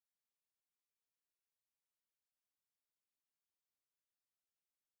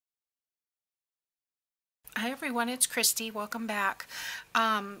Hi everyone, it's Kristi. Welcome back.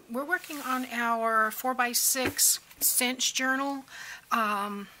 We're working on our 4x6 Cinch journal,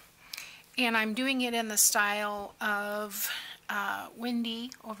 and I'm doing it in the style of Wendy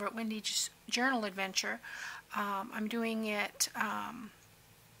over at Wendy's Journal Adventure. I'm doing it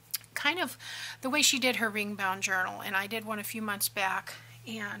kind of the way she did her ring-bound journal, and I did one a few months back,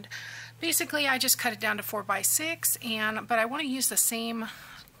 and basically I just cut it down to 4x6, but I want to use the same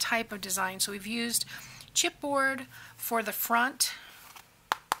type of design. So we've used chipboard for the front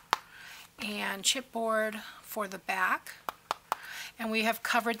and chipboard for the back, and we have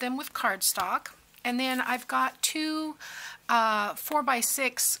covered them with cardstock. And then I've got two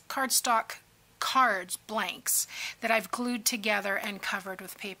 4x6 cardstock cards, blanks, that I've glued together and covered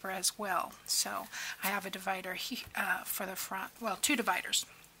with paper as well. So I have a divider for the front, well, two dividers.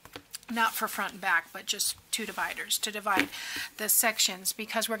 Not for front and back, but just two dividers to divide the sections,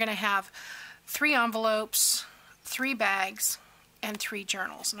 because we're going to have 3 envelopes, 3 bags, and 3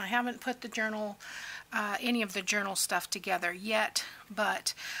 journals. And I haven't put the journal, any of the journal stuff together yet,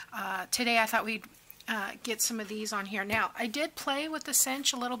 but today I thought we'd get some of these on here. Now, I did play with the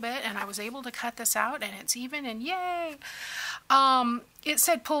cinch a little bit, and I was able to cut this out, and it's even, and yay! It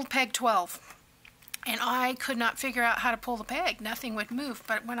said pulled peg 12. And I could not figure out how to pull the peg. Nothing would move.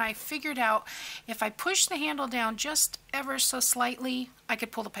 But when I figured out if I pushed the handle down just ever so slightly, I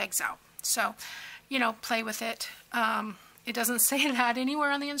could pull the pegs out. So, you know, play with it. It doesn't say that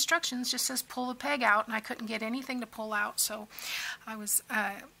anywhere on the instructions. It just says pull the peg out, and I couldn't get anything to pull out. So I was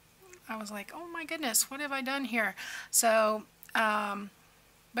like, oh my goodness, what have I done here? So,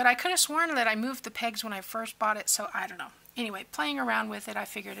 but I could have sworn that I moved the pegs when I first bought it, so I don't know. Anyway, playing around with it, I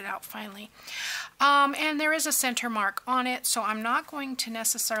figured it out finally. And there is a center mark on it, so I'm not going to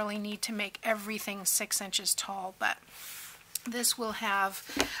necessarily need to make everything 6 inches tall, but this will have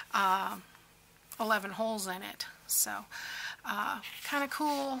 11 holes in it. So, kind of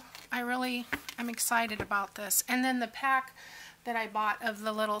cool. I'm excited about this. And then the pack that I bought of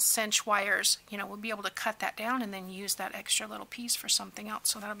the little cinch wires, you know, we'll be able to cut that down and then use that extra little piece for something else,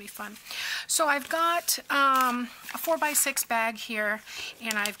 so that'll be fun. So I've got a 4x6 bag here,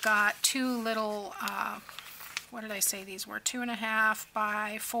 and I've got 2 little, what did I say these were? 2.5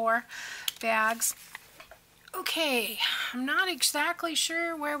 by 4 bags. Okay, I'm not exactly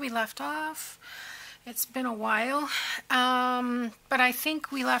sure where we left off. It's been a while, but I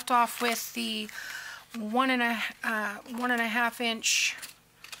think we left off with the 1.5 inch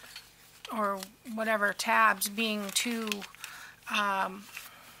or whatever tabs being too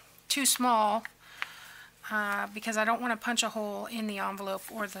small, because I don't want to punch a hole in the envelope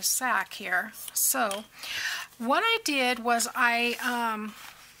or the sack here. So what I did was I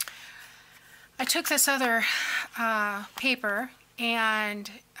took this other paper, and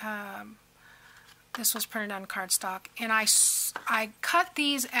this was printed on cardstock, and I cut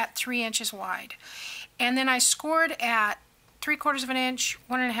these at 3 inches wide, and then I scored at 3/4 of an inch,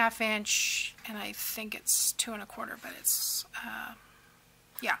 1.5 inch, and I think it's 2 1/4, but it's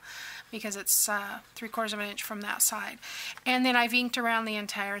yeah, because it's 3/4 of an inch from that side. And then I've inked around the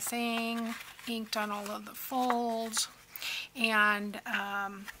entire thing, inked on all of the folds, and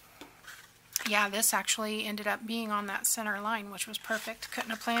yeah, this actually ended up being on that center line, which was perfect. Couldn't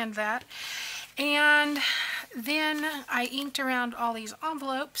have planned that. And then I inked around all these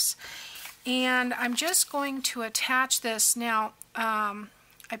envelopes, and I'm just going to attach this. Now, I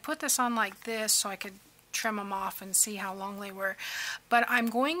put this on like this so I could trim them off and see how long they were, but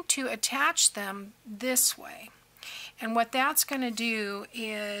I'm going to attach them this way. And what that's going to do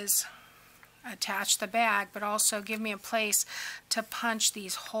is attach the bag, but also give me a place to punch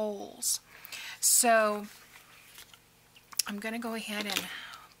these holes. So I'm going to go ahead and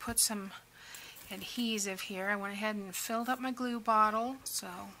put some adhesive here. I went ahead and filled up my glue bottle,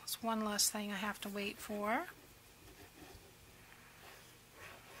 so it's one less thing I have to wait for.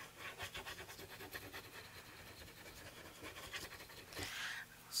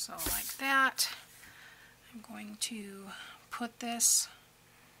 So like that. I'm going to put this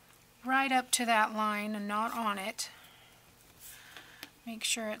right up to that line and not on it. Make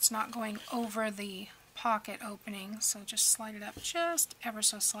sure it's not going over the pocket opening, so just slide it up just ever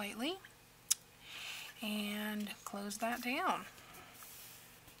so slightly and close that down.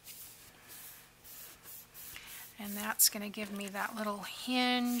 And that's going to give me that little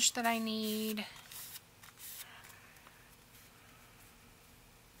hinge that I need.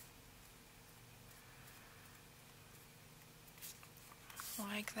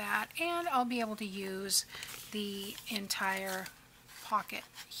 Like that. And I'll be able to use the entire pocket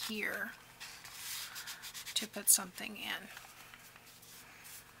here to put something in.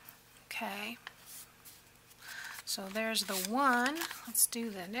 Okay. So there's the one. Let's do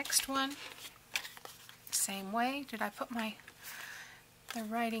the next one. Same way. Did I put the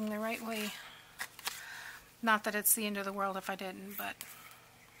writing the right way? Not that it's the end of the world if I didn't, but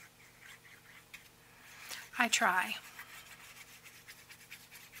I try.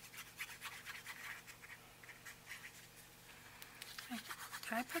 Did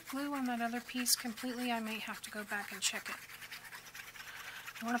I put glue on that other piece completely? I may have to go back and check it.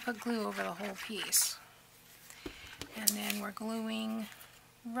 I want to put glue over the whole piece. And then we're gluing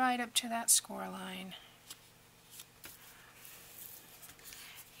right up to that score line.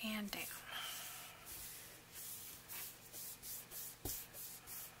 And down.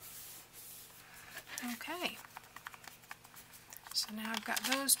 Okay. So now I've got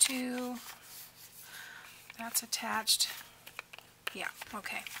those two. That's attached. Yeah,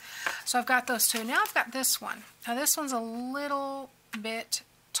 okay. So I've got those two. Now I've got this one. Now this one's a little bit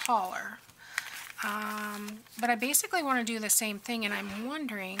taller. But I basically want to do the same thing, and I'm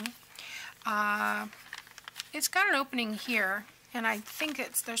wondering, it's got an opening here, and I think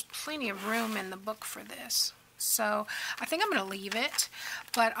there's plenty of room in the book for this. So I think I'm going to leave it,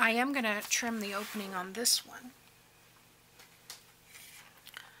 but I am going to trim the opening on this one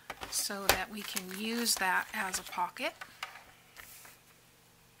so that we can use that as a pocket.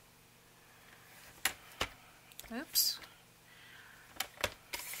 Oops.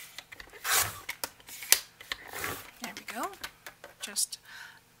 There we go. Just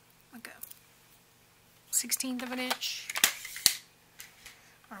like a 1/16 of an inch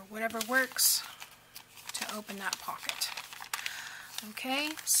or whatever works to open that pocket. Okay,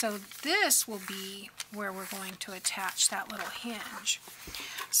 so this will be where we're going to attach that little hinge.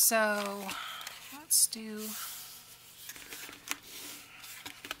 So let's do,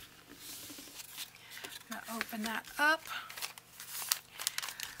 I'm going to open that up,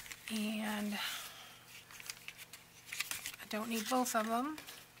 and I don't need both of them.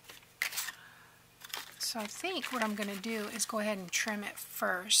 So I think what I'm going to do is go ahead and trim it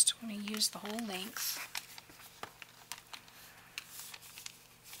first. I'm going to use the whole length.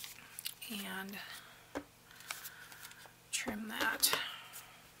 And trim that.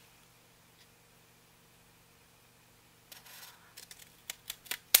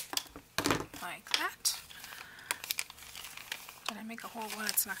 Like that. Did I make a hole? Well,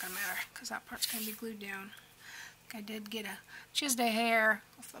 it's not going to matter because that part's going to be glued down. I think I did get just a hair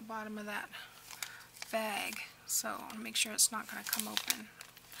off the bottom of that bag, so I'll make sure it's not going to come open.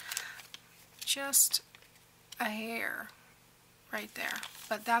 Just a hair right there,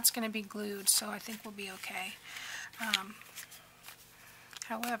 but that's going to be glued, so I think we'll be okay.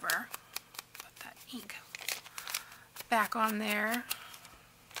 However, put that ink back on there.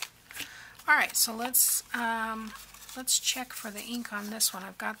 Alright, so let's check for the ink on this one.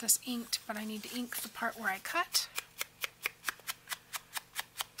 I've got this inked, but I need to ink the part where I cut.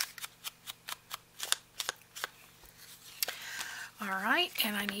 Alright,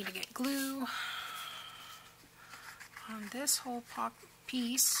 and I need to get glue on this whole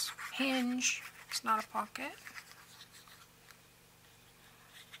piece. Hinge, it's not a pocket.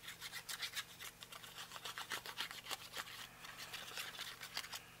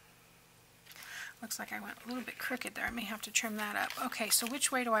 Looks like I went a little bit crooked there. I may have to trim that up. Okay, so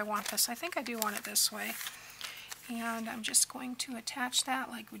which way do I want this? I think I do want it this way. And I'm just going to attach that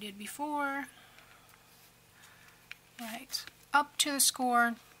like we did before. Right. Up to the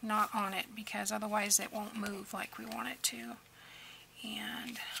score, not on it, because otherwise it won't move like we want it to.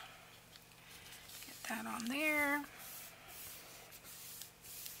 And get that on there.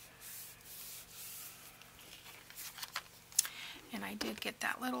 And I did get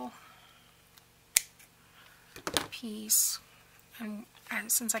that little piece. And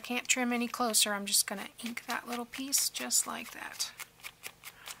since I can't trim any closer, I'm just going to ink that little piece just like that.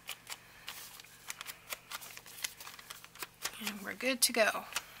 And we're good to go.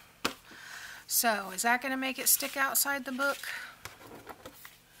 So, is that going to make it stick outside the book?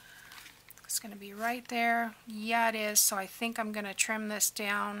 It's going to be right there. Yeah, it is. So I think I'm going to trim this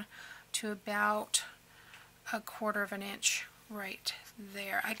down to about 1/4 of an inch right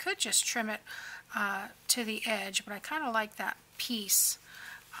there. I could just trim it to the edge, but I kind of like that piece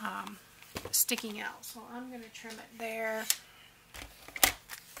sticking out. So I'm going to trim it there.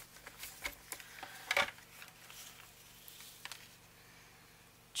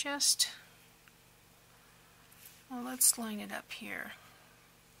 Well, let's line it up here.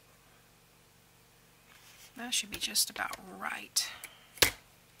 That should be just about right.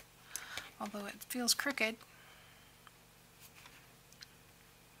 Although it feels crooked.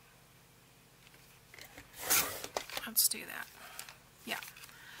 Let's do that. Yeah.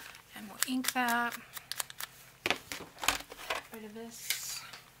 And we'll ink that. rid of this.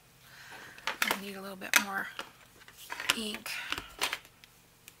 I need a little bit more ink.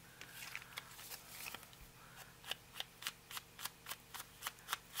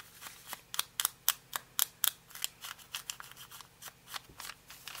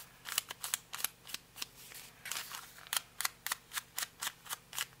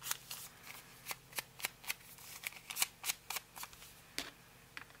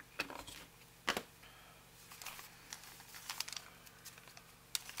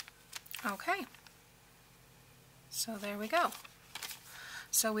 Okay, so there we go.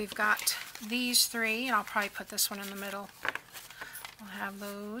 So we've got these three, and I'll probably put this one in the middle. We'll have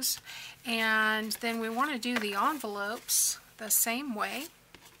those. And then we want to do the envelopes the same way.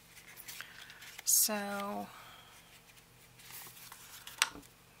 So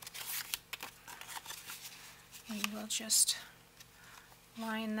we will just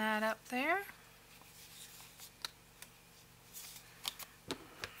line that up there.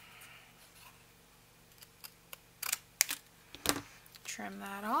 Trim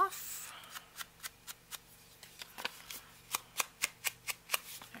that off.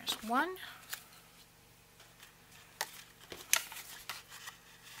 There's one.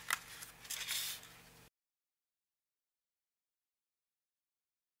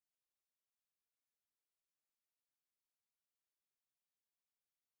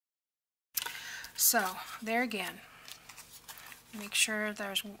 So there again, make sure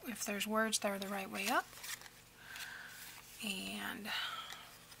if there's words, they're the right way up. And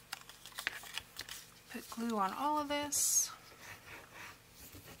put glue on all of this.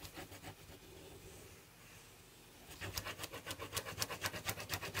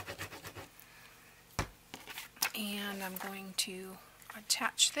 And I'm going to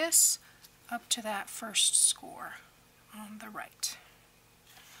attach this up to that first score on the right.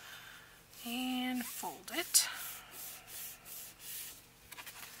 And fold it.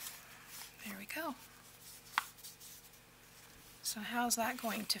 There we go. So how's that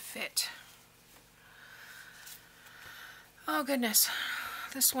going to fit? Oh goodness,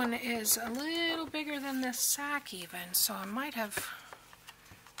 this one is a little bigger than this sack even, so I might have...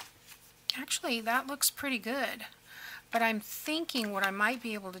 Actually, that looks pretty good, but I'm thinking what I might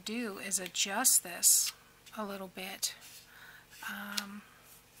be able to do is adjust this a little bit.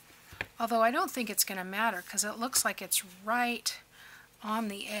 Although I don't think it's going to matter because it looks like it's right on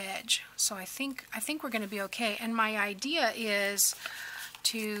the edge, so I think we're going to be okay. And my idea is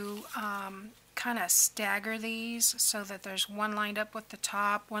to kind of stagger these so that there's one lined up with the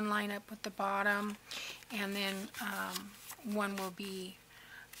top, one lined up with the bottom, and then one will be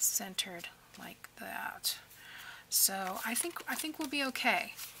centered like that. So I think we'll be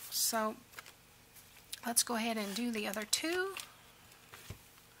okay. So let's go ahead and do the other two.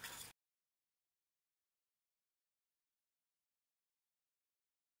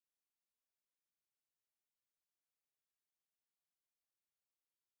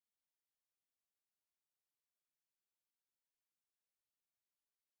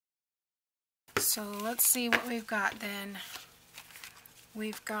 So let's see what we've got then.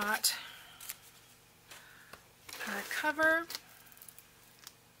 We've got our cover.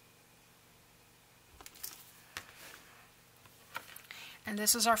 And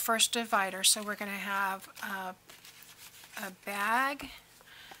this is our first divider, so we're going to have a bag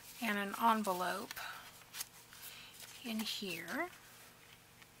and an envelope in here.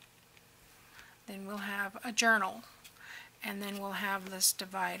 Then we'll have a journal, and then we'll have this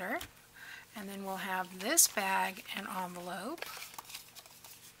divider. And then we'll have this bag and envelope,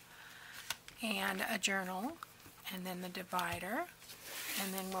 and a journal, and then the divider,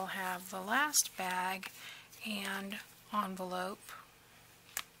 and then we'll have the last bag and envelope,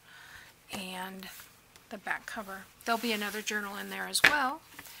 and the back cover. There'll be another journal in there as well.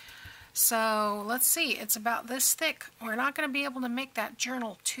 So let's see, it's about this thick. We're not going to be able to make that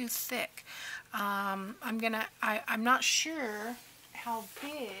journal too thick. I'm not sure how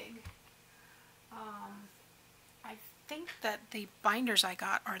big. I think that the binders I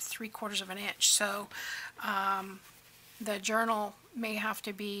got are 3/4 of an inch, so the journal may have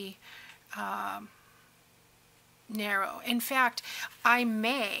to be narrow. In fact, I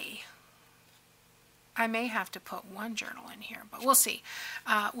may have to put one journal in here, but we'll see.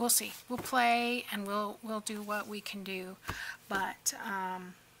 We'll see. We'll play and we'll do what we can do, but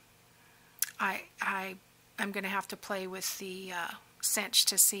I'm going to have to play with the cinch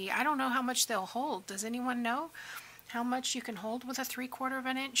to see. I don't know how much they'll hold. Does anyone know how much you can hold with a 3/4 of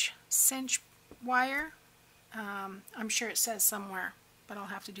an inch cinch wire? I'm sure it says somewhere, but I'll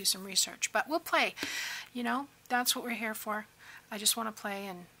have to do some research. But we'll play. You know, that's what we're here for. I just want to play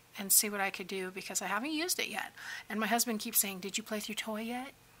and and see what I could do, because I haven't used it yet. And my husband keeps saying, did you play with your toy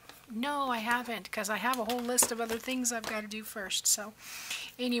yet? No, I haven't, because I have a whole list of other things I've got to do first. So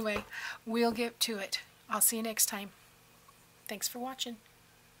anyway, we'll get to it. I'll see you next time. Thanks for watching.